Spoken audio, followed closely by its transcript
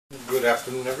Good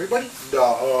afternoon, everybody.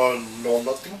 The Know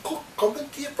Nothing Cook coming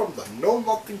to you from the Know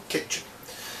Nothing Kitchen.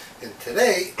 And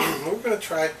today, we're going to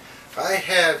try, I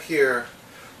have here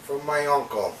from my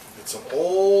uncle, it's an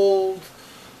old,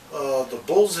 the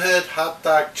Bull's Head hot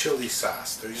dog chili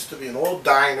sauce. There used to be an old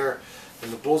diner in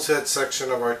the Bull's Head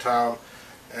section of our town,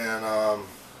 and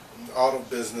out of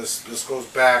business. This goes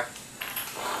back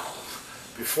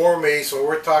before me, so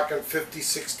we're talking 50,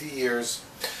 60 years.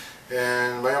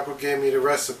 And my uncle gave me the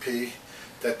recipe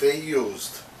that they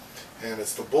used, and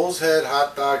it's the Bull's Head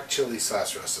hot dog chili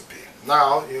sauce recipe.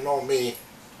 Now, you know me,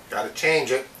 got to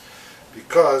change it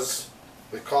because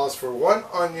it calls for 1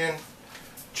 onion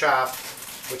chopped,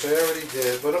 which I already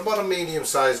did, but about a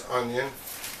medium-sized onion,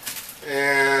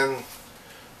 and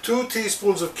 2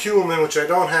 teaspoons of cumin, which I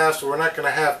don't have, so we're not going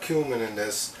to have cumin in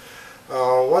this.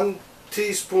 1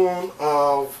 teaspoon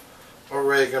of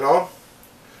oregano,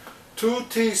 2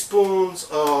 teaspoons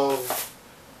of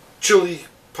chili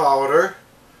powder,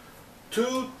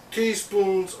 2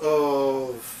 teaspoons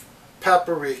of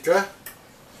paprika,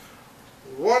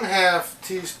 1/2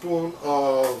 teaspoon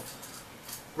of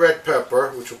red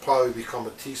pepper, which will probably become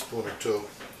a teaspoon or 2,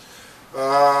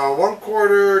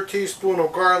 1/4 teaspoon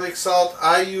of garlic salt.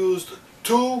 I used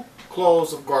 2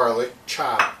 cloves of garlic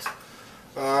chopped,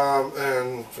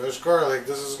 and there's garlic.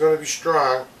 This is going to be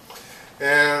strong.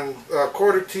 And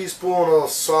 1/4 teaspoon of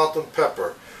salt and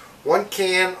pepper, 1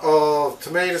 can of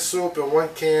tomato soup, and 1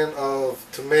 can of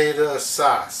tomato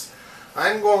sauce.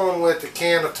 I'm going with the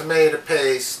can of tomato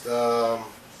paste, 1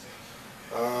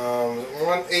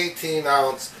 18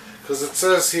 ounce, because it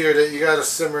says here that you got to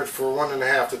simmer it for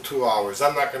 1.5 to 2 hours.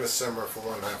 I'm not going to simmer it for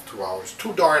 1.5 to 2 hours.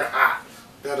 Too darn hot.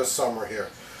 Better summer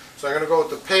here. So I'm going to go with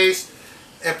the paste,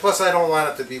 and plus I don't want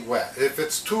it to be wet. If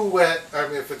it's too wet,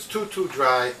 if it's too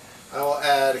dry, I will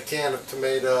add a can of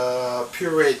tomato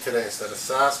puree today instead of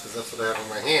sauce, because that's what I have in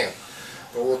my hand.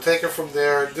 But we'll take it from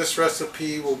there. This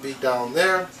recipe will be down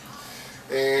there.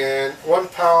 And 1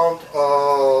 pound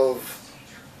of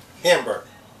hamburger.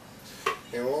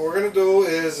 And what we're going to do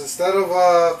is, instead of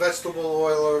vegetable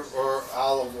oil or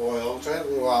olive oil, which I have a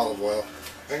little olive oil,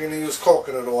 I'm going to use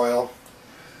coconut oil,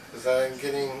 because I'm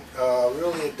getting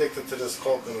really addicted to this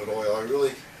coconut oil. I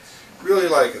really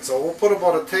like it. So we'll put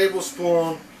about a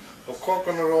tablespoon of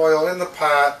coconut oil in the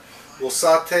pot. We'll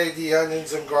saute the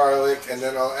onions and garlic, and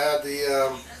then I'll add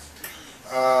the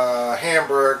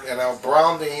hamburger, and I'll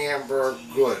brown the hamburger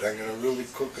good. I'm going to really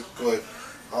cook it good,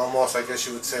 almost, I guess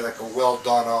you would say, like a well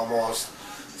done almost.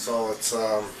 So it's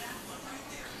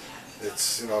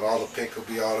you know, all the pink will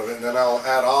be out of it, and then I'll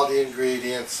add all the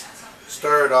ingredients,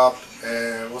 stir it up,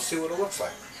 and we'll see what it looks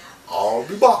like. I'll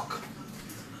be back.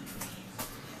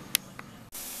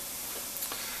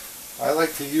 I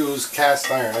like to use cast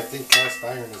iron. I think cast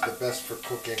iron is the best for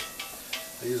cooking.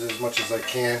 I use it as much as I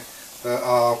can. The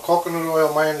coconut oil,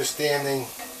 my understanding,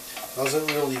 doesn't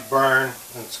really burn,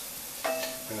 and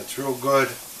it's real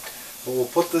good. But we'll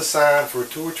put this on for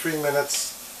 2 or 3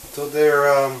 minutes till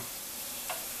they're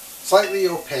slightly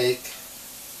opaque,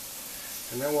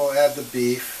 and then we'll add the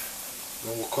beef,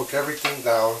 and we'll cook everything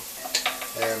down.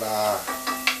 And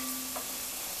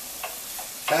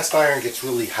cast iron gets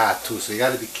really hot too, so you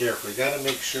got to be careful. You got to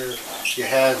make sure you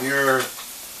have your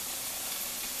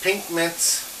pink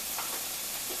mints,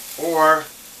 or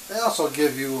they also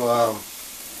give you, oh,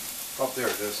 there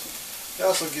it is. They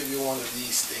also give you one of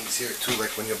these things here too,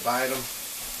 like when you buy them.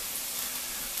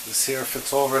 This here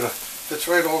fits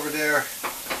right over there.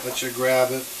 Let you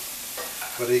grab it,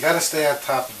 but you got to stay on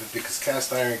top of it because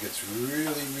cast iron gets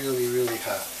really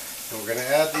hot. And we're gonna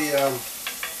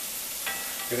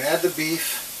add the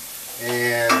beef,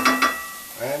 and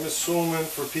I'm assuming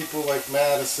for people like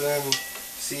Madison,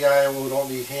 see, Iowa, who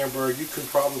don't eat hamburger, you can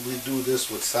probably do this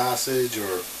with sausage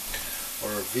or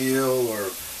veal, or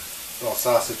no,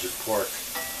 sausage is pork,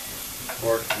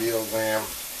 veal, lamb.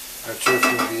 I'm sure it's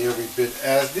gonna be every bit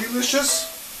as delicious.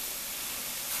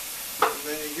 And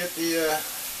then you get the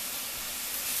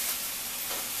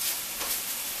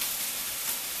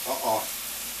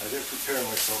I didn't prepare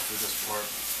myself for this part.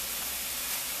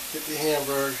 Get the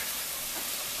hamburger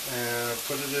and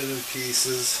put it in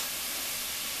pieces.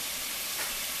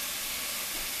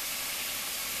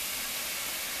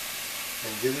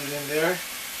 And get it in there,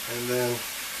 and then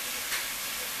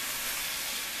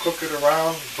cook it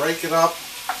around, break it up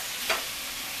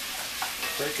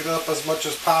as much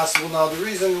as possible. Now the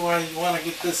reason why you want to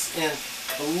get this in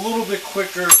a little bit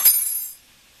quicker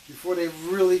before they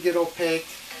really get opaque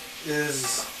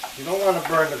is you don't want to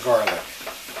burn the garlic.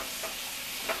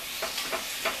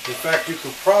 In fact, you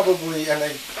could probably, and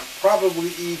they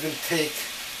probably even take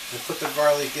and put the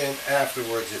garlic in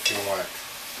afterwards if you want.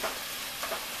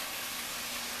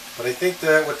 But I think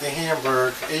that with the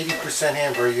hamburger, 80%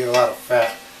 hamburger, you get a lot of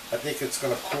fat. I think it's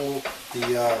going to cool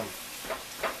the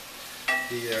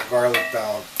garlic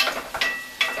down.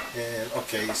 And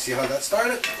okay, you see how that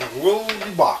started? Roll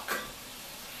the back.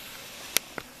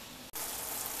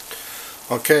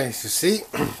 Okay, you see,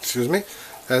 excuse me,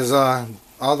 as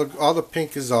all the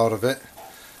pink is out of it,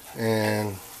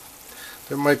 and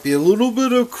there might be a little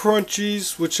bit of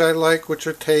crunchies, which I like, which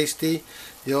are tasty.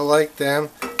 You'll like them.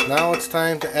 Now it's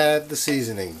time to add the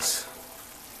seasonings.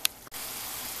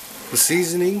 The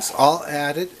seasonings all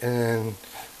added and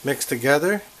mixed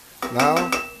together.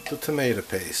 Now the tomato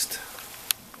paste.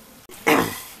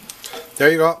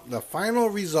 There you go, the final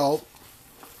result.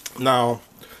 Now,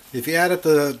 if you add it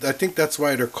to, I think that's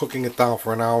why they're cooking it down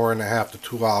for an hour and a half to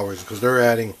 2 hours, because they're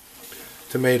adding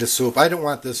tomato soup. I don't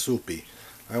want this soupy.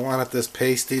 I want it this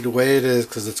pasty the way it is,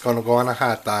 because it's going to go on a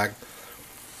hot dog.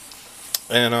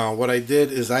 And what I did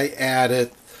is I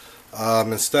added,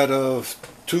 instead of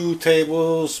 2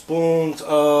 tablespoons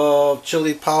of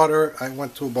chili powder, I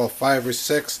went to about 5 or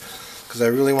 6, because I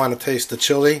really want to taste the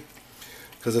chili,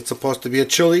 because it's supposed to be a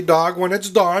chili dog when it's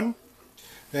done.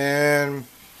 And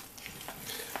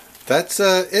that's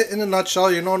it in a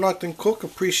nutshell. You know nothing cook.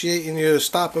 Appreciating you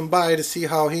stopping by to see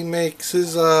how he makes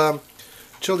his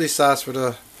chili sauce for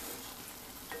the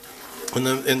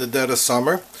in the dead of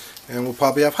summer. And we'll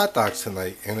probably have hot dogs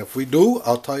tonight. And if we do,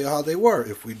 I'll tell you how they were.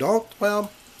 If we don't,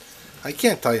 well, I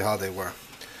can't tell you how they were.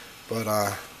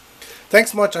 But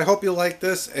thanks much. I hope you like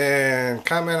this and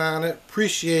comment on it.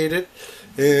 Appreciate it.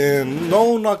 And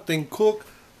no nothing cook.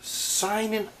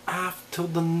 Signing off till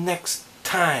the next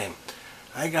time.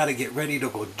 I gotta get ready to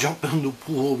go jump in the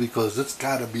pool because it's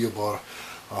gotta be about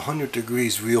 100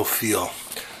 degrees real feel.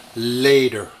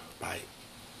 Later. Bye.